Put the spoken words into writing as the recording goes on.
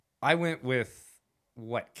I went with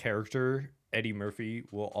what character Eddie Murphy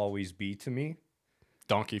will always be to me.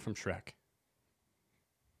 Donkey from Shrek.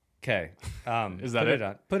 Okay. Is that put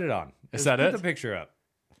it? Put it on. Is that put it? the picture up.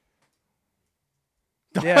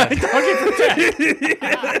 Yeah. Donkey from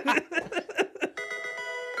Shrek.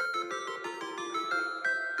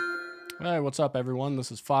 Hey, what's up, everyone?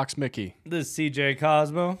 This is Fox Mickey, This is CJ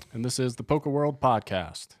Cosmo, and this is the Poker World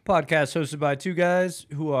Podcast. podcast hosted by two guys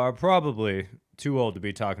who are probably too old to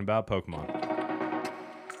be talking about Pokemon.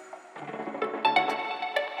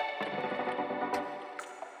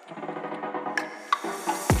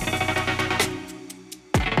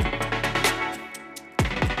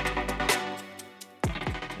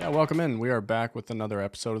 Yeah, welcome in. We are back with another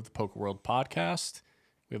episode of the Poker World Podcast.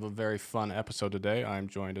 We have a very fun episode today. I'm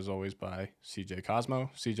joined, as always, by CJ Cosmo.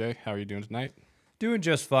 CJ, how are you doing tonight? Doing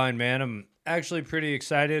just fine, man. I'm actually pretty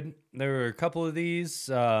excited. There were a couple of these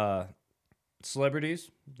celebrities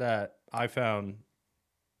that I found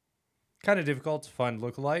kind of difficult to find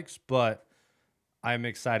lookalikes, but I'm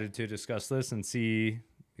excited to discuss this and see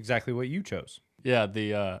exactly what you chose. Yeah,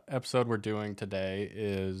 the episode we're doing today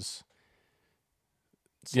is...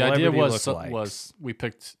 Celebrity the idea lookalikes. was we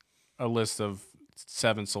picked a list of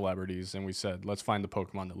 7 celebrities, and we said, let's find the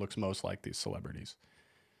Pokemon that looks most like these celebrities.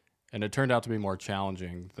 And it turned out to be more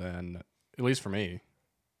challenging than, at least for me,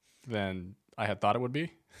 than I had thought it would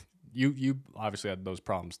be. You obviously had those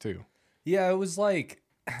problems too. Yeah, it was like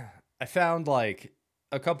I found like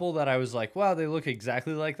a couple that I was like, wow, they look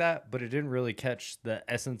exactly like that, but it didn't really catch the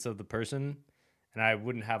essence of the person, and I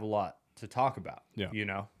wouldn't have a lot to talk about. Yeah. You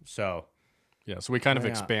know? So Yeah, so we kind of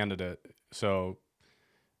Yeah. expanded it. So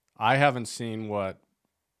I haven't seen what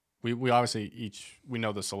we obviously we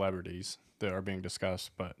know the celebrities that are being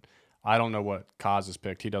discussed, but I don't know what Kaz has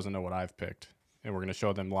picked. He doesn't know what I've picked. And we're going to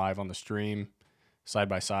show them live on the stream side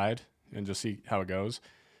by side and just see how it goes.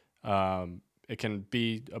 It can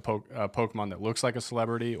be a Pokemon that looks like a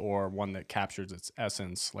celebrity or one that captures its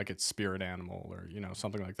essence, like its spirit animal or,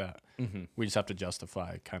 something like that. Mhm. We just have to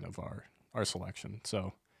justify kind of our selection.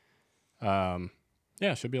 So, yeah,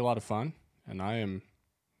 it should be a lot of fun. And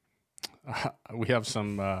we have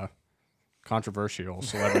some controversial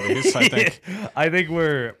celebrities, I think. I think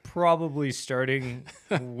we're probably starting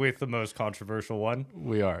with the most controversial one.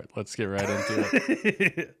 We are. Let's get right into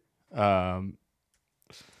it.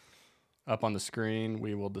 Up on the screen,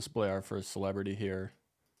 we will display our first celebrity here.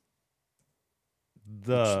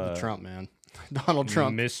 The Trump man. Donald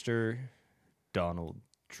Trump. Mr. Donald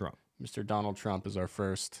Trump. Mr. Donald Trump is our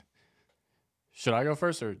first. Should I go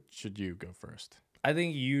first or should you go first? I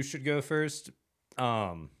think you should go first.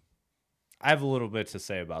 I have a little bit to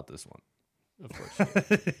say about this one. Of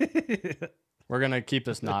course. We're going to keep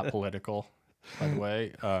this not political, by the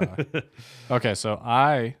way. Okay, so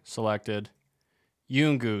I selected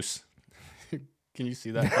Yungoos. Can you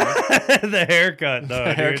see that? The haircut, though,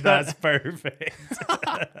 The haircut. dude. That's perfect.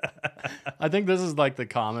 I think this is like the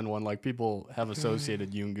common one. Like people have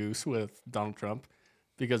associated Yungoos with Donald Trump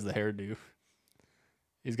because of the hairdo.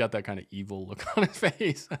 He's got that kind of evil look on his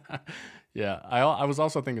face. Yeah, I was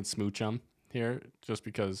also thinking Smoochum here just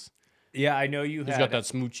because Yeah, I know you he's had. got that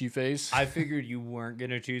smoochy face. I figured you weren't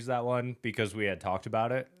going to choose that one because we had talked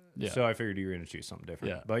about it. Yeah. So I figured you were going to choose something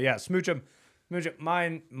different. Yeah. But yeah, Smoochum.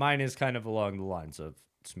 Mine is kind of along the lines of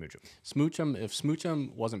Smoochum. Smoochum, if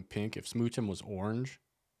Smoochum wasn't pink, if Smoochum was orange,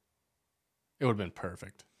 it would have been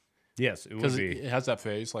perfect. Yes, it would Because be. it has that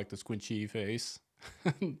face, like the squinchy face,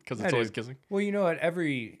 because That it's always is- kissing. Well, you know what?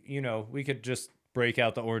 We could just break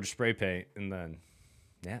out the orange spray paint and then,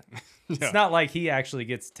 yeah. Yeah. It's not like he actually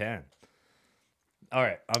gets 10. All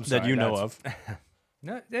right, I'm sorry. That you know that's- of.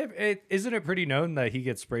 No, isn't it pretty known that he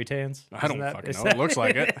gets spray tans? I don't Isn't that- fucking is know. It looks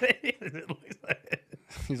like it. It looks like it.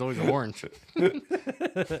 He's always orange.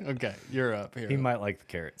 Okay, you're up here. He might like the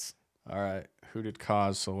carrots. All right. Who did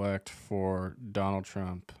Cause select for Donald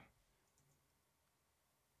Trump?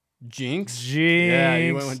 Jinx? Yeah,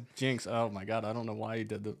 you went with Jinx. Oh my god, I don't know why you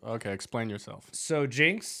did that. Okay, explain yourself. So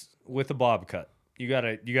Jinx with a bob cut. You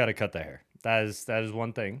gotta cut the hair. That is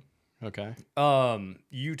one thing. Okay.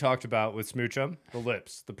 You talked about with Smoochum, the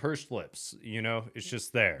lips, the pursed lips. It's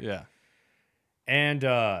just there. Yeah. And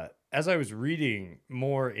as I was reading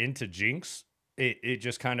more into Jinx, it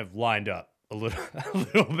just kind of lined up a little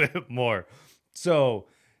bit more. So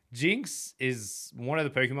Jinx is one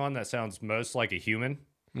of the Pokemon that sounds most like a human,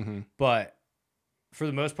 but for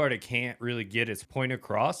the most part, it can't really get its point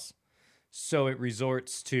across. So it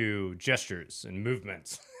resorts to gestures and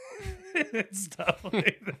movements and stuff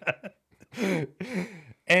like that.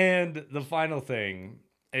 And the final thing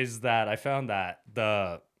is that I found that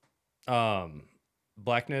the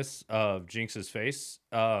blackness of Jinx's face,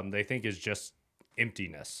 they think is just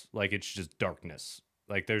emptiness. Like it's just darkness.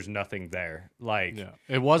 Like there's nothing there. Like Yeah,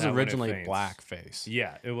 it was that when it originally faints. blackface.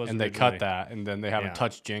 Yeah, it was. And they originally- cut that, and then they haven't Yeah.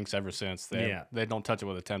 touched Jinx ever since. Yeah. They don't touch it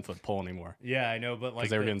with a 10-foot pole anymore Yeah, I know, but like because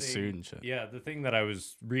they were the getting thing- sued and shit. Yeah, the thing that I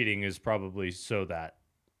was reading is probably so that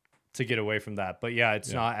to get away from that. But yeah, it's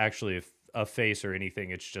Yeah. not actually a face or anything.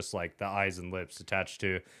 It's just like the eyes and lips attached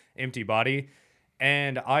to empty body.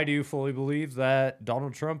 And I do fully believe that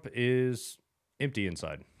Donald Trump is empty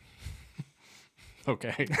inside.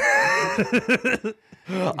 Okay. I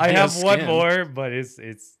He have has one skin. more, but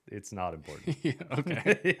it's not important. Yeah,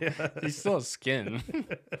 okay. He still has skin.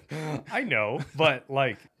 I know, but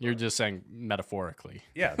like You're just saying metaphorically.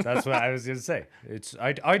 yeah, that's what I was gonna say. It's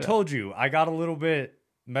I told you I got a little bit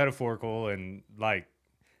metaphorical and like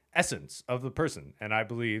essence of the person, and I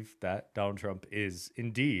believe that Donald Trump is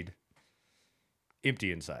indeed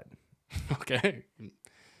empty inside. Okay.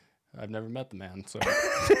 I've never met the man, so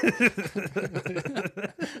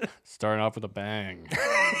starting off with a bang.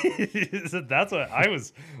 So that's what I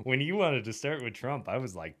was when you wanted to start with Trump. I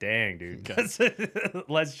was like, dang, dude,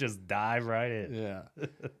 let's just dive right in. Yeah.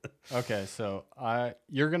 Okay, so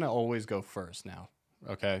you're gonna always go first now.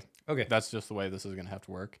 Okay. Okay. That's just the way this is gonna have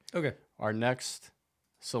to work. Okay. Our next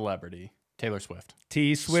celebrity, Taylor Swift.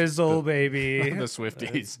 T Swizzle, baby. The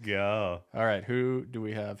Swifties. Let's go. All right, who do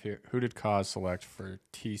we have here? Who did Cause select for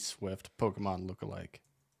T Swift Pokemon lookalike?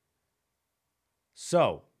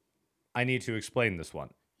 So, I need to explain this one.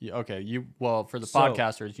 Okay, for the So-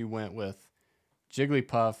 podcasters, you went with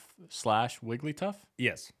Jigglypuff / Wigglytuff?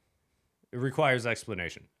 Yes, it requires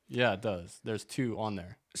explanation. Yeah, it does. There's 2 on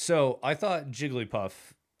there. So I thought Jigglypuff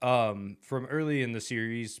from early in the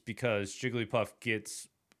series because Jigglypuff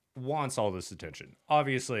wants all this attention.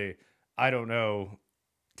 Obviously, I don't know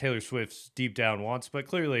Taylor Swift's deep down wants, but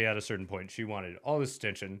clearly at a certain point she wanted all this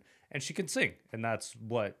attention and she can sing. And that's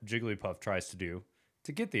what Jigglypuff tries to do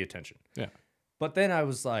to get the attention. Yeah. But then I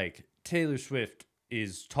was like, Taylor Swift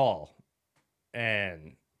is tall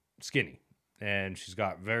and skinny and she's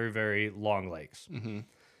got very, very long legs. Mm-hmm.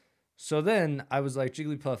 So then I was like,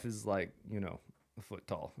 Jigglypuff is like, a foot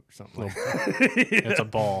tall or something like It's a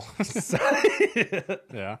ball. that.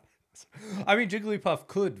 Yeah. I mean, Jigglypuff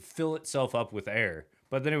could fill itself up with air,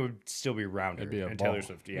 but then it would still be rounder. It'd be a and ball. Taylor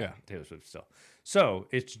Swift, Yeah. Taylor Swift still. So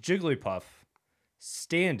it's Jigglypuff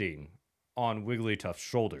standing on Wigglytuff's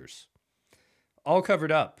shoulders, all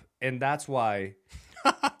covered up. And that's why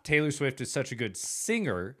Taylor Swift is such a good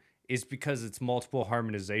singer, is because it's multiple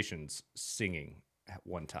harmonizations singing at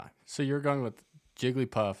one time. So you're going with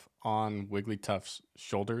Jigglypuff on Wigglytuff's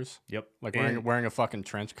shoulders? Yep. Like And wearing a fucking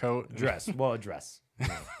trench coat? dress. Well, a dress.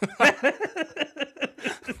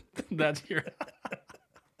 That's your...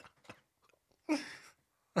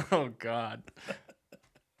 Oh, God.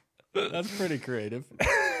 That's pretty creative.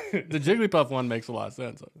 The Jigglypuff one makes a lot of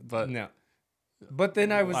sense, but No. But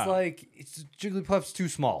then I was Wow. like, Jigglypuff's too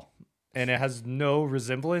small and it has no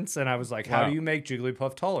resemblance. And I was like, how Wow. do you make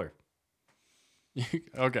Jigglypuff taller?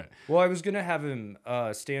 okay. Well, I was going to have him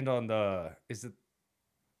stand on is it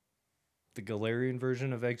the Galarian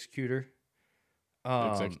version of Executor?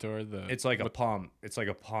 Executor, It's like a palm. It's like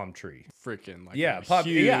a palm tree. freaking like Yeah, a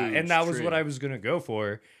yeah, huge and that was what tree. I was gonna go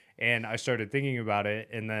for. And I started thinking about it,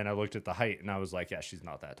 and then I looked at the height, and I was like, yeah, she's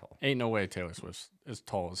not that tall. Ain't no way Taylor Swift is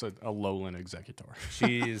tall as a lowland Executor.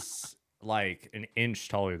 She's like an inch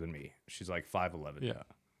taller than me. She's like 5'11". Yeah.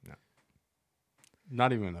 No.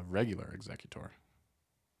 Not even a regular Executor.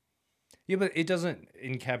 Yeah, but it doesn't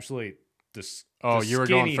encapsulate the Oh, the you were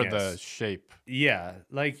going for the skinniness. shape. Yeah,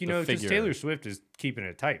 like, the just figure. Taylor Swift is keeping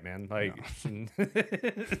it tight, man. Like,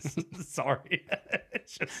 sorry.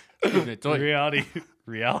 It's just It's like- reality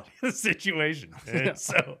of the situation. And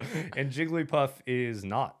so, and Jigglypuff is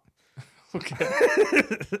not. Okay.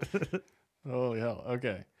 Oh, yeah.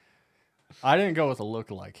 Okay. I didn't go with a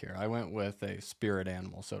lookalike here. I went with a spirit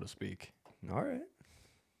animal, so to speak. All right.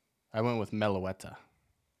 I went with Meloetta.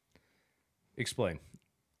 Explain.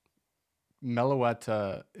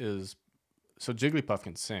 Meloetta is... So Jigglypuff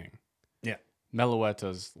can sing. Yeah.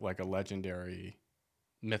 Meloetta's like a legendary,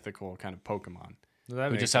 mythical kind of Pokemon. That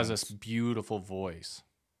Who makes just has sense. this beautiful voice.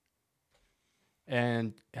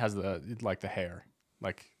 And has the hair.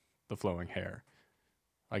 Like the flowing hair.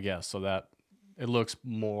 I guess. So that... It looks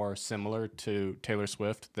more similar to Taylor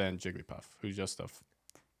Swift than Jigglypuff, who's just a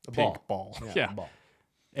A pink ball. Yeah. a ball.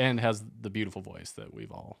 And has the beautiful voice that we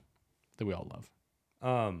all love.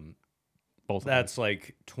 Both of them. That's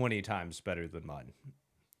like 20 times better than mine.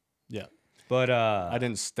 Yeah. But I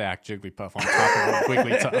didn't stack Jigglypuff on top of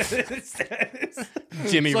Wigglytuff.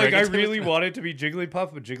 it's Jimmy like I Riggins. really want it to be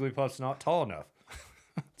Jigglypuff, but Jigglypuff's not tall enough.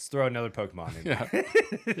 Let's throw another Pokemon in. Yeah.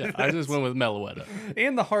 Yeah. I just went with Meloetta.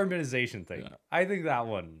 And the harmonization thing. Yeah. I think that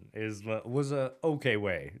one was a okay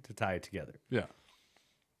way to tie it together. Yeah.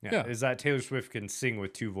 Yeah. Yeah. Is that Taylor Swift can sing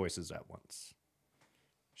with two voices at once.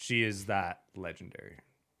 She is that legendary.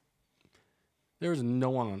 There's no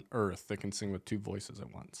one on earth that can sing with two voices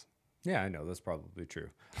at once. Yeah, I know. That's probably true.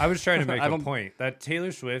 I was trying to make I a don't- point that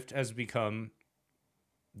Taylor Swift has become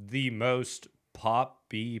the most pop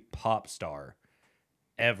star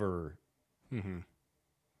ever. Mm-hmm.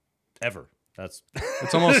 Ever. That's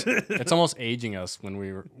It's almost aging us when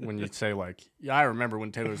you say like, yeah, I remember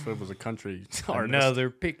when Taylor Swift was a country artist. another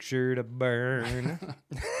picture to burn.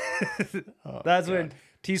 Oh, That's God. when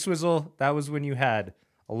T-Swizzle, that was when you had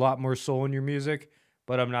a lot more soul in your music,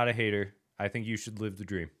 but I'm not a hater. I think you should live the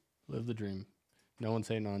dream. Live the dream. No one's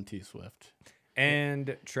hating on T Swift.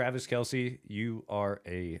 And Travis Kelce, you are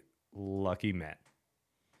a lucky man.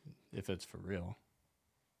 If it's for real.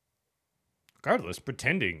 Regardless,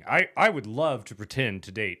 pretending. I would love to pretend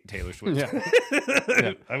to date Taylor Swift.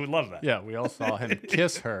 Yeah. I would love that. Yeah, we all saw him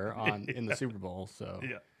kiss her in the Super Bowl, so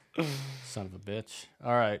Yeah. son of a bitch.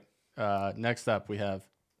 All right. Next up we have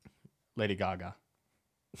Lady Gaga.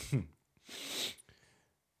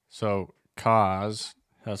 So Kaz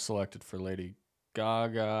has selected for Lady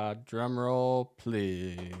Gaga. Drum roll,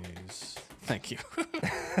 please. Thank you.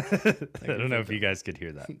 I don't know if you guys could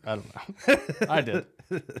hear that. I don't know. I did.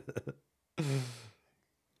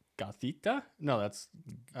 Gothita? No, that's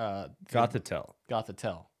Got to tell.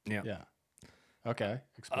 Gothitelle. Yeah. Yeah. Okay.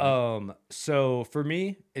 Explain. So for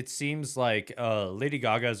me, it seems like Lady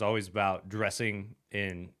Gaga is always about dressing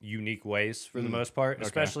in unique ways for the most part, okay.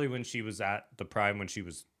 especially when she was at the prime, when she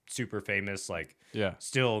was super famous, like Yeah.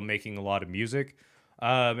 still making a lot of music.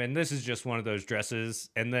 And this is just one of those dresses.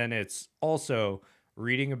 And then it's also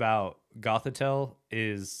reading about Gothitelle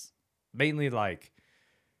is mainly like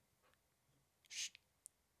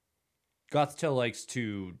Gothitelle likes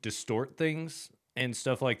to distort things and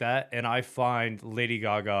stuff like that. And I find Lady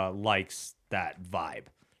Gaga likes that vibe,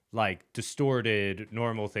 like distorted,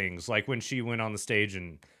 normal things. Like when she went on the stage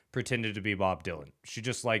and pretended to be Bob Dylan. She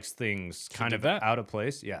just likes things kind did of that? out of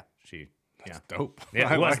place. Yeah, she. That's dope. Yeah,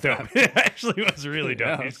 I it was like dope. that. It actually was really dope.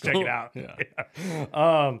 Yeah, You it's should check cool. it out.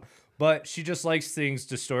 Yeah. But she just likes things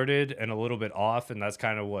distorted and a little bit off, and that's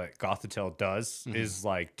kind of what Gothitelle does, is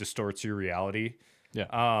like distorts your reality. Yeah.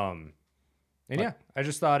 And yeah,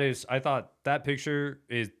 I thought that picture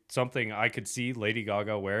is something I could see Lady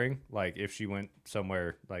Gaga wearing, like if she went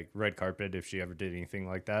somewhere like red carpet, if she ever did anything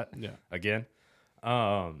like that Yeah. again.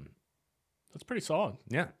 That's pretty solid.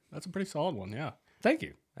 Yeah, That's a pretty solid one. Yeah. thank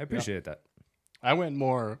you. I appreciate that. I went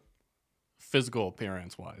more physical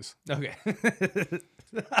appearance wise. Okay.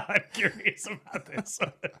 I'm curious about this.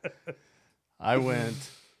 I went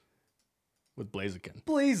with Blaziken.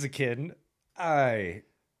 Blaziken,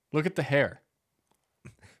 Look at the hair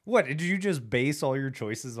what did you just base all your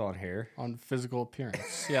choices on hair? on physical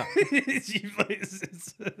appearance. Yeah.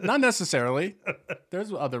 It's- Not necessarily.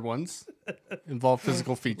 There's other ones involve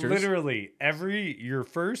physical features. Literally, your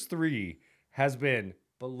first three has been,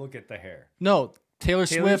 but look at the hair. No, Taylor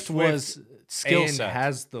Taylor Swift was skill and set.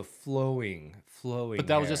 has the flowing. But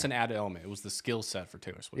that was hair. just an added element. It was the skill set for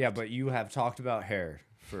Taylor Swift. Yeah, but you have talked about hair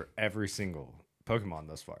for every single Pokemon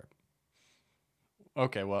thus far.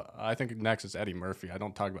 Okay, well, I think next is Eddie Murphy. I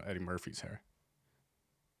don't talk about Eddie Murphy's hair.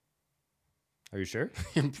 Are you sure?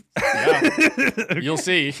 Yeah. You'll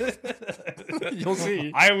see. You'll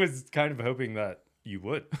see. I was kind of hoping that you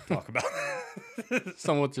would talk about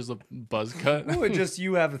Someone with just a buzz cut. it. Just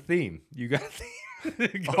you have a theme. You got a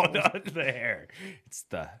theme going on the hair. It's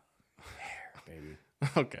the hair, baby.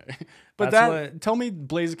 Okay. But That's tell me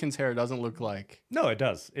Blaziken's hair doesn't look like No, it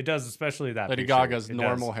does. It does, especially that Lady picture. Gaga's It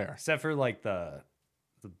normal does. hair. Except for like the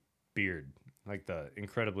beard, like the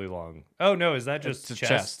incredibly long. Oh no, is that just It's a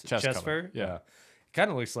chest chest color. fur? Yeah. Kind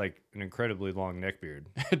of looks like an incredibly long neck beard.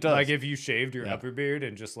 It does. Like if you shaved your Yeah. upper beard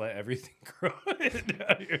and just let everything grow.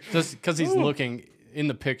 down your- Just because he's Ooh. looking in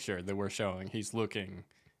the picture that we're showing, he's looking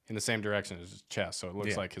in the same direction as his chest. So it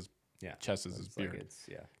looks Yeah. like his Yeah. chest is his It's like beard.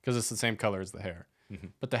 yeah. Because it's the same color as the hair.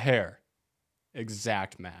 Mhm. But the hair,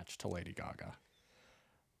 exact match to Lady Gaga.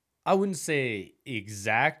 I wouldn't say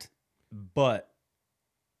exact, but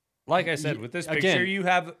like I said, with this picture, again- you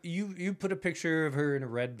have you put a picture of her in a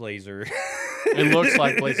red blazer. It looks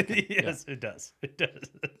like Blaziken. Yes, it does. It does.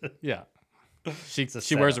 Yeah. She a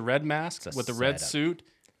she wears a setup. red mask It's a with a red setup. suit.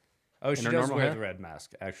 Oh, she her does normal wear hair? the red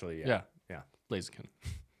mask. Actually, yeah. Yeah. Yeah. Blaziken.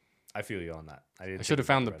 I feel you on that. I should have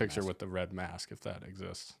found the picture with the red mask if that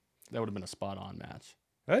exists. That would have been a spot on match.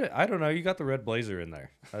 I don't know. You got the red blazer in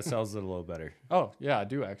there. That sells it a little better. Oh yeah, I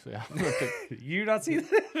do actually. You not see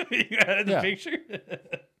that? You had the Yeah. picture?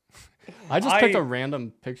 I just picked a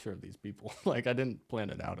random picture of these people. Like I didn't plan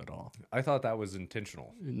it out at all. I thought that was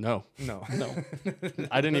intentional. No, No. no,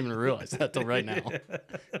 I didn't even realize that till right now,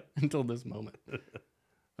 until this moment.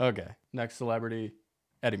 Okay, next celebrity,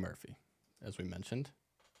 Eddie Murphy, as we mentioned.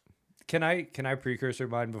 Can I precursor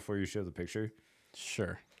mine before you show the picture?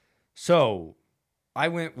 Sure. So, I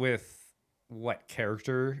went with what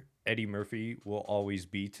character Eddie Murphy will always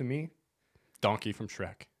be to me. Donkey from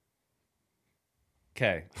Shrek.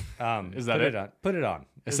 Okay. Is that put it? on. Put it on.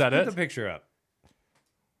 Is Just that put it? the picture up.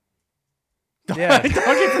 Yeah.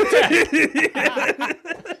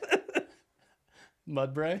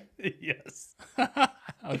 Mudbray? Yes.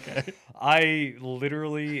 Okay. I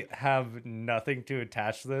literally have nothing to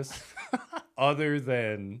attach this other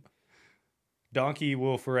than Donkey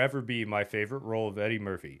will forever be my favorite role of Eddie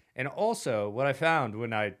Murphy. And also, what I found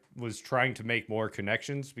when I was trying to make more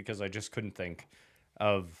connections, because I just couldn't think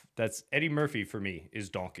of that's Eddie Murphy for me is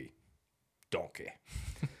Donkey. Donkey.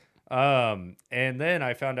 And then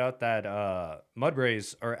I found out that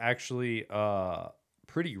Mudbrays are actually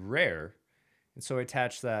pretty rare. And so I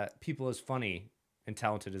attached that people as funny and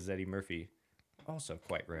talented as Eddie Murphy, also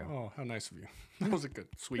quite rare. Oh, how nice of you. That was a good,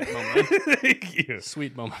 sweet moment. Thank you.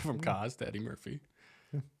 Sweet moment from Kaz to Eddie Murphy.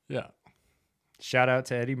 Yeah. Shout out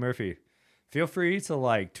to Eddie Murphy. Feel free to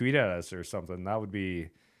like tweet at us or something. That would be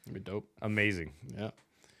That'd be dope. amazing. Yeah.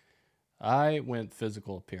 I went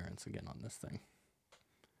physical appearance again on this thing.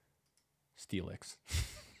 Steelix.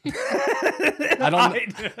 I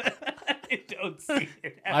don't see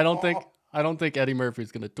it. I don't think Eddie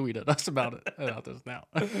Murphy's gonna tweet at us about this now.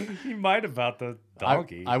 He might about the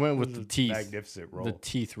donkey. I went with This the is a teeth. Magnificent role. The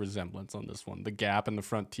teeth resemblance on this one. The gap in the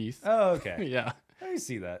front teeth. Oh, okay. Yeah. I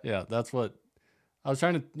see that. Yeah, that's what I was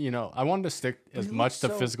trying to, I wanted to stick as You much to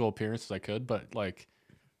look so- physical appearance as I could, but like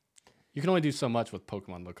you can only do so much with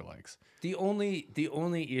Pokemon lookalikes. The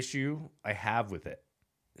only issue I have with it,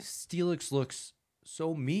 Steelix looks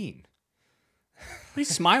so mean. He's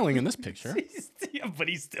smiling in this picture. Yeah, but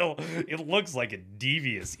he's still. It looks like a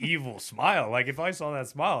devious, evil smile. Like if I saw that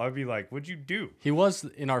smile, I'd be like, "What'd you do?" He was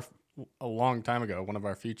in a long time ago, one of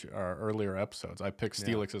our earlier episodes. I picked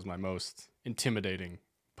Steelix as my most intimidating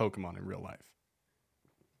Pokemon in real life.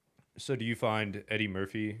 So, do you find Eddie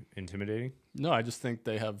Murphy intimidating? No, I just think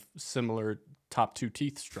they have similar top two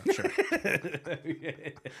teeth structure.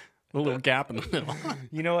 A little gap in the middle.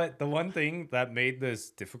 You know what? The one thing that made this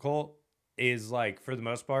difficult is like, for the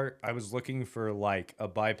most part, I was looking for like a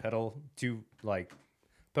bipedal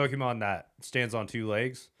Pokemon that stands on two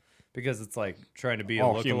legs, because it's like trying to be a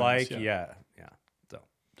All lookalike. humans, Yeah. So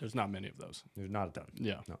There's not many of those. there's not a ton.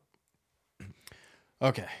 Yeah. No.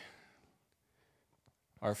 Okay.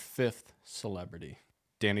 Our fifth celebrity,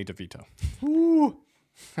 Danny DeVito.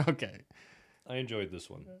 Okay. I enjoyed this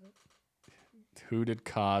one. Who did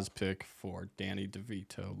Kaz pick for Danny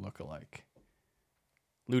DeVito lookalike?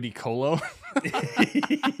 Ludicolo?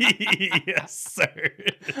 Yes, sir.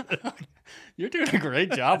 You're doing a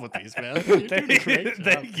great job with these, man. You're doing a great job.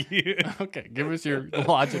 Thank you. Okay, give us your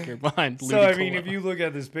logic here behind So, I mean, Ludicolo. if you look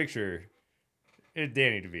at this picture, it's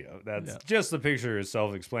Danny DeVito. That's Yeah. just the picture is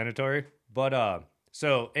self-explanatory. But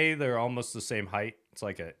so they're almost the same height. It's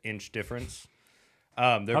like an inch difference. They're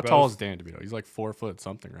How both tall is Danny DeVito? He's like 4 foot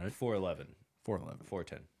something, right? 4'11", 4'11".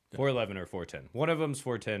 4'10", 4'11" or 4'10". One of them's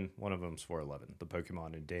 4'10", one of them's 4'11". The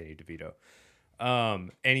Pokemon and Danny DeVito.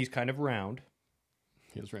 And he's kind of round.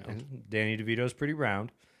 He's round. Danny DeVito's pretty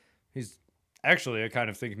round. He's actually, I kind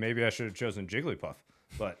of think maybe I should have chosen Jigglypuff,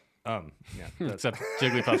 but yeah, that's, Except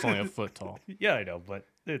Jigglypuff's only a foot tall. yeah, I know, but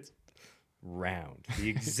it's round, the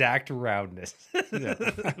exact roundness. Yeah.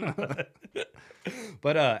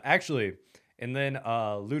 But actually, and then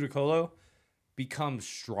Ludicolo becomes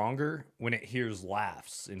stronger when it hears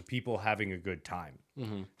laughs and people having a good time.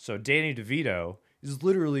 Mm-hmm. So Danny DeVito is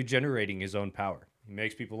literally generating his own power. He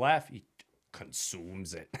makes people laugh. He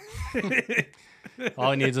consumes it.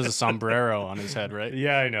 All he needs is a sombrero on his head, right?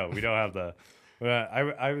 Yeah, I know. We don't have the.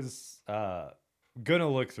 I was gonna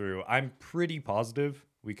look through. I'm pretty positive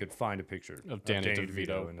we could find a picture Of Danny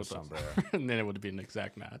DeVito in a with a- sombrero. And then it would be an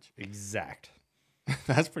exact match. Exact.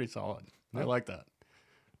 That's pretty solid. I Yep. like that.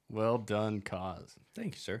 Well done, Kaz.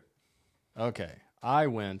 Thank you, sir. Okay, I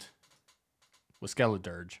went with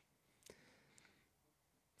Skeledirge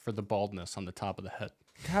for the baldness on the top of the head.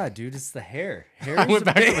 God, dude, it's the hair. Hair I is went a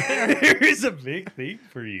back to big, the hair. hair is a big thing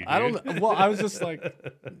for you. Dude. I don't. Well, I was just like,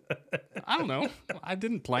 I don't know. I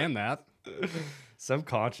didn't plan that.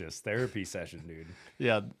 Subconscious therapy session, dude.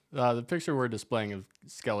 Yeah, the picture we're displaying of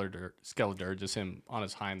Skeletor, just him on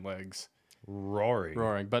his hind legs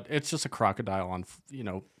roaring, but it's just a crocodile on,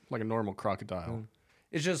 like a normal crocodile.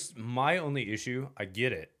 It's just my only issue. I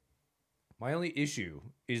get it. My only issue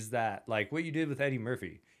is that, like what you did with Eddie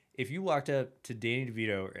Murphy, if you walked up to Danny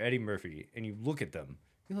DeVito or Eddie Murphy and you look at them,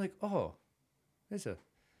 you're like, oh, it's a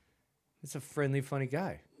friendly, funny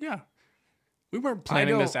guy. Yeah. We weren't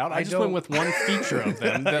planning this out. I just went with one feature of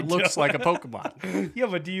them that looks like a Pokemon. Yeah,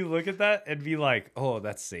 but do you look at that and be like, oh,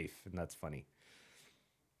 that's safe and that's funny?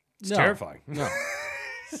 It's terrifying. No.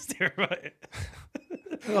 It's terrifying.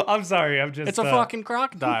 I'm sorry. I'm just. It's a fucking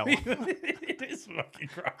crocodile. It is fucking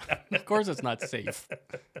crocodile. Of course it's not safe.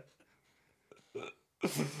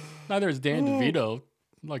 Neither is Dan DeVito,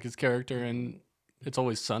 like his character in It's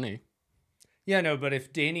Always Sunny. Yeah, no, but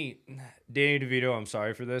if Danny DeVito, I'm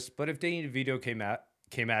sorry for this, but if Danny DeVito came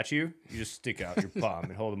at you, you just stick out your palm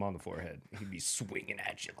and hold him on the forehead. He'd be swinging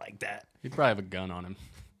at you like that. He'd probably have a gun on him.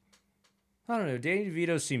 I don't know. Danny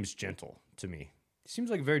DeVito seems gentle to me. He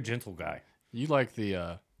seems like a very gentle guy. You like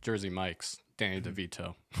the Jersey Mike's Danny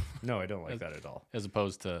DeVito. No, I don't like that at all. As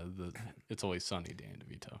opposed to the It's Always Sunny Danny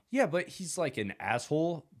DeVito. Yeah, but he's like an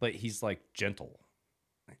asshole, but he's like gentle.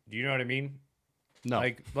 Do you know what I mean? No.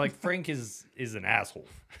 Like Frank is an asshole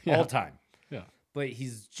Yeah. all the time. Yeah. But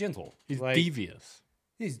he's gentle. He's like, devious.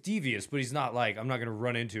 He's devious, but he's not like, I'm not going to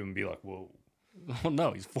run into him and be like, whoa. Oh,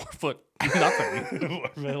 no, he's 4 foot nothing.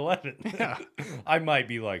 11. Yeah. I might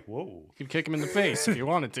be like, whoa. You could kick him in the face if you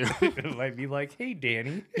wanted to. It might be like, hey,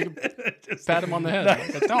 Danny. Just Pat him on the head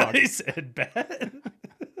like a dog. Nice and bad.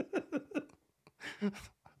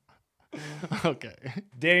 Okay.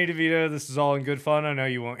 Danny DeVito, this is all in good fun. I know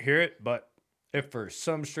you won't hear it, but if for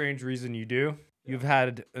some strange reason you do, you've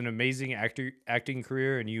had an amazing acting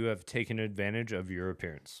career and you have taken advantage of your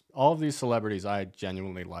appearance. All of these celebrities I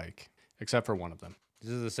genuinely like, except for one of them.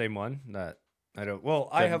 This is the same one that I don't. Well,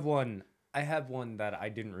 I have one. I have one that I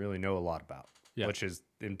didn't really know a lot about, which is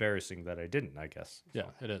embarrassing that I didn't, I guess. Yeah,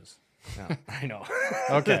 it is. Yeah, I know.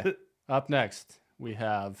 Okay. Up next, we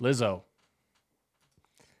have Lizzo.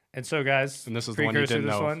 And so, guys, and this is the one you didn't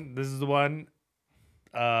know. This is the one.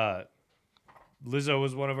 Lizzo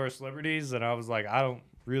was one of our celebrities, and I was like, I don't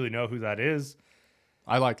really know who that is.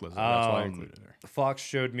 I like Lizzo. That's why I included her. Fox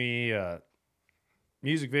showed me a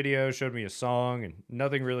music video, showed me a song, and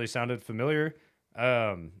nothing really sounded familiar.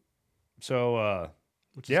 Which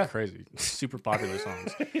is crazy. Super popular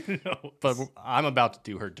songs. No, but I'm about to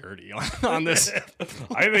do her dirty on this.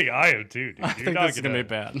 I think I am too, dude. I think this is going to be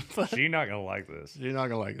bad. She's not going to like this. She's not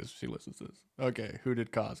going to like this if she listens to this. Okay, who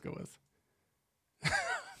did Kaz go with?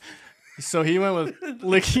 So he went with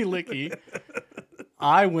Licky Licky.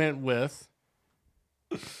 I went with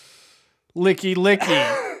Licky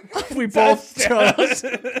Licky. We both chose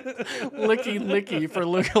Licky Licky for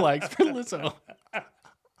lookalikes for Lizzo.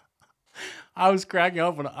 I was cracking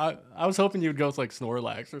up when I was hoping you'd go with like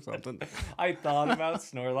Snorlax or something. I thought about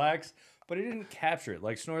Snorlax, but it didn't capture it.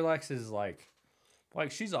 Like Snorlax is like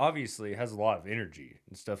she's obviously has a lot of energy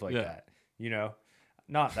and stuff like that. You know?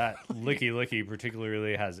 Not that Licky Licky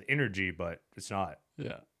particularly has energy, but it's not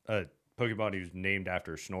a Pokemon who's named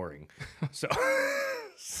after snoring. So,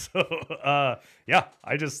 I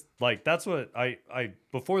just like, that's what I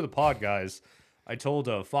before the pod, guys, I told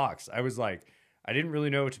Fox, I was like, I didn't really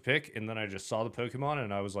know what to pick. And then I just saw the Pokemon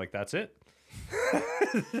and I was like, that's it.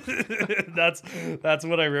 That's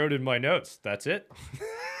what I wrote in my notes. That's it.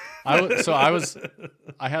 I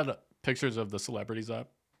had pictures of the celebrities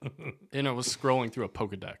up. And I was scrolling through a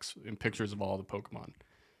Pokedex in pictures of all the Pokemon.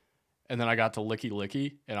 And then I got to Licky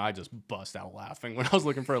Licky, and I just bust out laughing when I was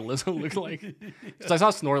looking for a Lizzo lookalike. Because I saw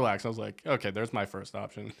Snorlax, I was like, okay, there's my first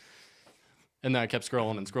option. And then I kept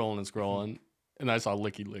scrolling and scrolling and scrolling, and I saw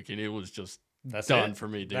Licky Licky, and it was just done for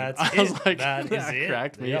me, dude. I was like, that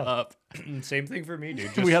cracked me up. Same thing for me,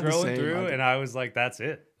 dude. Just we had scrolling through, and I was like, that's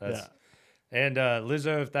it. And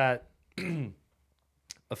Lizzo, if that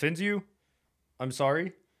offends you, I'm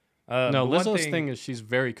sorry. No, Lizzo's thing is she's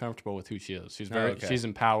very comfortable with who she is. She's she's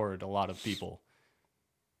empowered a lot of people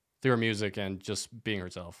through her music and just being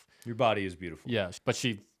herself. Your body is beautiful. Yeah, but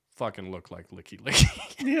she fucking looked like Licky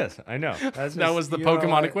Licky. Yes, I know. That was the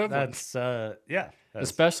Pokemon equivalent. That's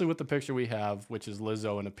especially with the picture we have, which is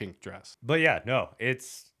Lizzo in a pink dress. But yeah, no, it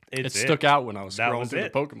stuck out when I was scrolling through the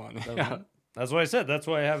Pokemon. That's what I said. That's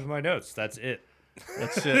what I have in my notes. That's it.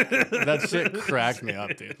 That shit cracked me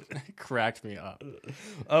up, dude. It cracked me up.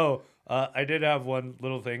 Oh, I did have one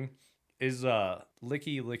little thing. Is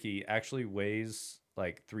Licky Licky actually weighs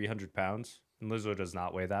like 300 pounds, and Lizzo does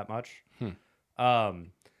not weigh that much. But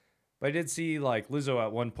I did see like Lizzo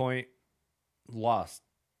at one point lost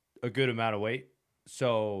a good amount of weight.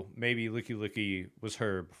 So maybe Licky Licky was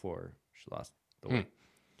her before she lost the weight.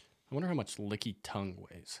 I wonder how much Licky Tongue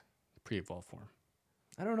weighs, pre-evolved form.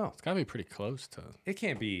 I don't know. It's got to be pretty close to. It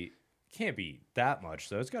can't be that much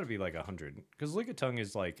though. It's got to be like 100 because Licky Tongue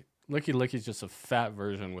is like Licky Licky's just a fat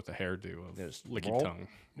version with a hairdo of Licky Tongue.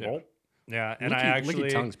 Yeah, yeah. And I actually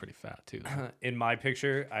Licky Tongue's pretty fat too. in my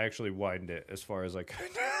picture, I actually widened it as far as I could.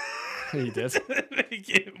 He did. Make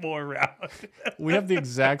it more round. We have the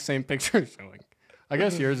exact same picture showing. I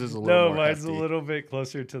guess yours is a little No, more mine's hefty. a little bit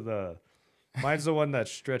closer to the. Mine's the one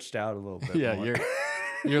that's stretched out a little bit. Yeah, more.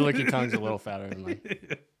 your Licky Tongue's a little fatter than mine.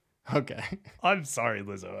 Okay. I'm sorry,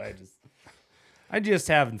 Lizzo. I'm just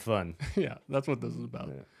having fun. Yeah, that's what this is about.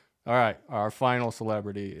 Yeah. All right, our final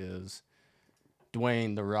celebrity is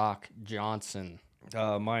Dwayne "The Rock" Johnson.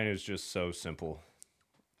 Mine is just so simple.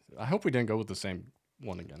 I hope we didn't go with the same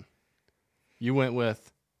one again. You went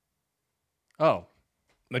with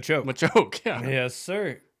Machoke. Yeah. Yes,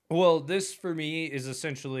 sir. Well, this for me is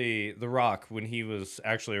essentially The Rock when he was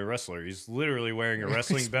actually a wrestler. He's literally wearing a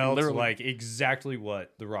wrestling belt, literally. like exactly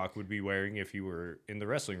what The Rock would be wearing if he were in the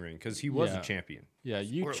wrestling ring, because he was Yeah. a champion. Yeah,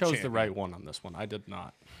 you World chose the champion. right one on this one. I did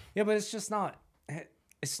not. Yeah, but it's just not.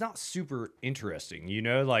 It's not super interesting, you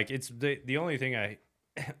know. Like it's the only thing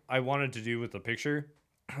I wanted to do with the picture,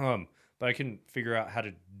 but I couldn't figure out how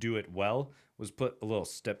to do it well. Was put a little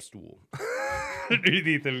step stool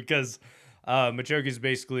underneath him because Machoke is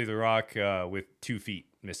basically The Rock with 2 feet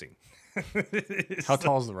missing. How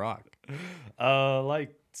tall is The Rock?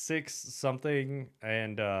 Like 6 something,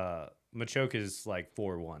 and Machoke is like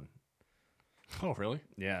 4'1". Oh, really?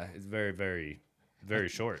 Yeah, it's very, very, very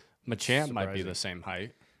short. Machamp might be Surprising. the same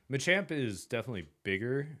height. Machamp is definitely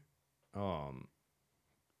bigger. I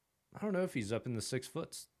don't know if he's up in the 6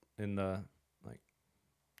 foots in the like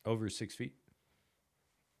over 6 feet.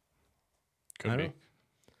 I Could don't be. know.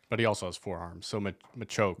 But he also has 4 arms, so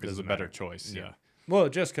Machoke is Doesn't a better matter. choice. Yeah. Well,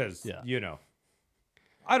 just because, Yeah. you know,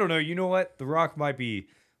 I don't know. You know what? The Rock might be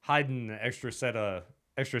hiding an extra set of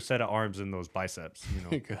arms in those biceps.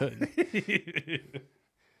 You Good.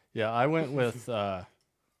 Yeah, I went with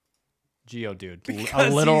Geodude, a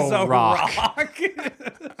Because little he's a rock.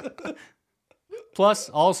 Plus,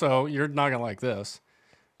 also, you're not gonna like this.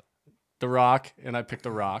 The Rock, and I picked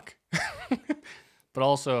The Rock, but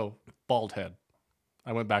also bald head.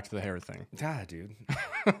 I went back to the hair thing. God, dude.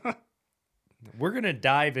 We're gonna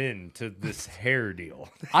dive into this hair deal.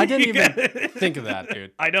 I didn't even think of that,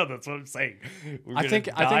 dude. I know, that's what I'm saying. I think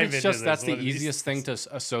it's just that's the easiest thing to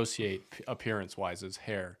associate appearance wise is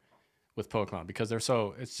hair with Pokemon because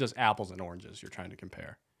it's just apples and oranges you're trying to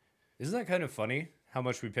compare. Isn't that kind of funny how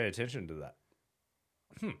much we pay attention to that?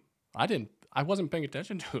 I wasn't paying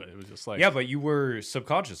attention to it. It was just like, Yeah, but you were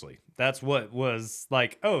subconsciously. That's what was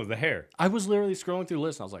like, oh, the hair. I was literally scrolling through the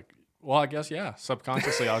list and I was like, well, I guess, yeah.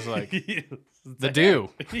 Subconsciously, I was like, the dew.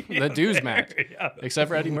 The dew's Mac. Yeah. Except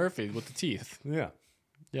for Eddie Murphy with the teeth. Yeah.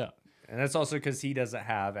 Yeah. And that's also because he doesn't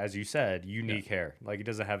have, as you said, unique hair. Like, he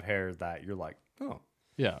doesn't have hair that you're like, oh.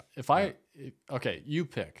 Yeah. Okay, you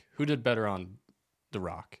pick. Who did better on The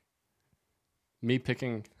Rock? Me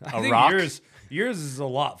picking I a think rock? yours is a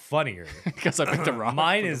lot funnier. Because I picked a rock.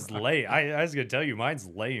 Mine is lame. I was going to tell you, mine's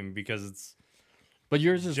lame because it's. But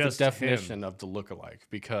yours is just the definition of the lookalike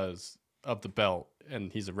because of the belt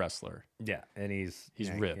and he's a wrestler. Yeah. And he's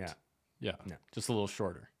ripped. Yeah. Yeah. Yeah. Just a little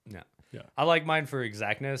shorter. Yeah. Yeah. I like mine for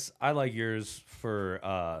exactness. I like yours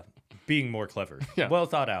for being more clever. Yeah. Well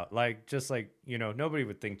thought out. Like, just like, you know, nobody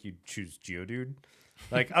would think you'd choose Geodude.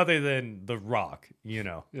 Like, other than The Rock, you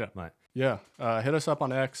know. Yeah. But, Yeah. Hit us up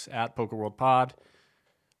on X at PokeWorldPod.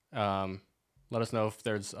 Let us know if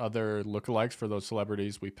there's other lookalikes for those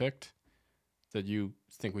celebrities we picked that you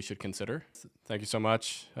think we should consider. Thank you so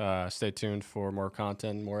much. Stay tuned for more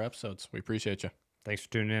content, more episodes. We appreciate you. thanks for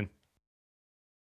tuning in.